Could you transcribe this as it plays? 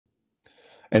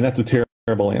And that's a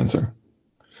terrible answer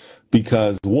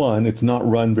because one, it's not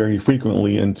run very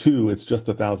frequently, and two, it's just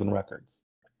 1,000 records.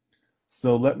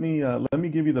 So let me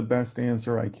give you the best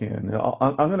answer I can.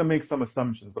 I'm going to make some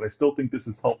assumptions, but I still think this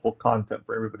is helpful content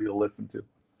for everybody to listen to.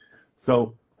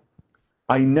 So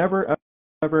I never,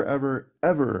 ever, ever,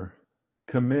 ever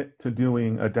commit to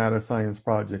doing a data science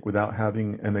project without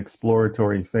having an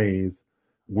exploratory phase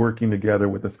working together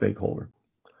with a stakeholder.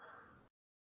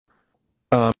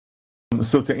 Um,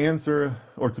 so to answer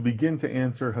or to begin to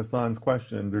answer Hassan's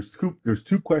question, there's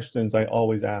two questions I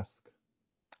always ask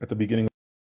at the beginning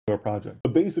of a project.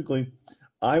 But basically,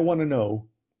 I want to know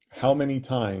how many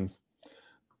times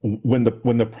when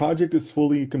the project is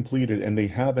fully completed and they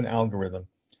have an algorithm,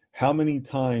 how many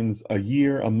times a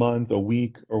year, a month, a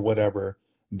week, or whatever,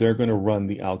 they're going to run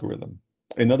the algorithm.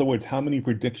 In other words, how many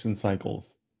prediction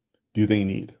cycles do they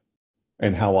need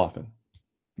and how often?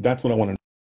 That's what I want to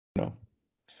know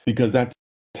because that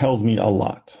tells me a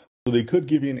lot. So they could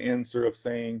give you an answer of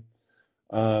saying,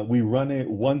 we run it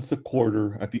once a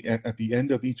quarter at the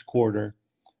end of each quarter,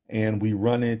 and we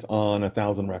run it on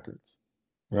 1,000 records,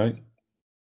 right?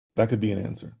 That could be an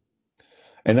answer.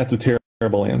 And that's a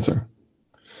terrible answer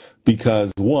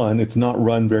because one, it's not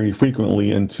run very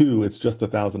frequently, and two, it's just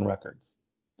 1,000 records.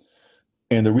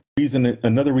 And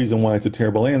another reason why it's a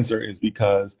terrible answer is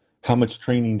because how much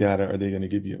training data are they going to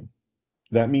give you?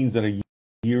 That means that a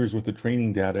year's worth of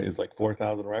training data is like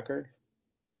 4,000 records.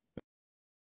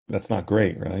 That's not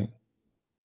great, right?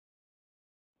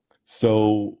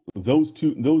 So those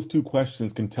two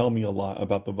questions can tell me a lot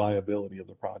about the viability of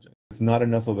the project. It's not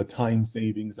enough of a time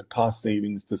savings, a cost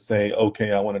savings to say,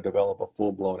 okay, I want to develop a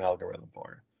full-blown algorithm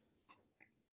for it.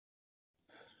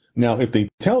 Now, if they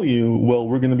tell you, well,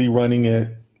 we're going to be running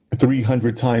it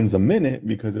 300 times a minute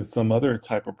because it's some other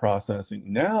type of processing,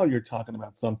 now you're talking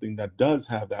about something that does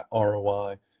have that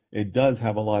ROI. It does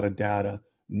have a lot of data.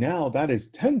 Now that is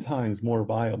 10 times more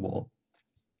viable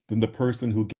than the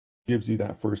person who gives you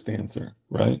that first answer,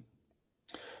 right?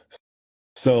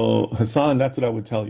 So, Hassan, that's what I would tell you.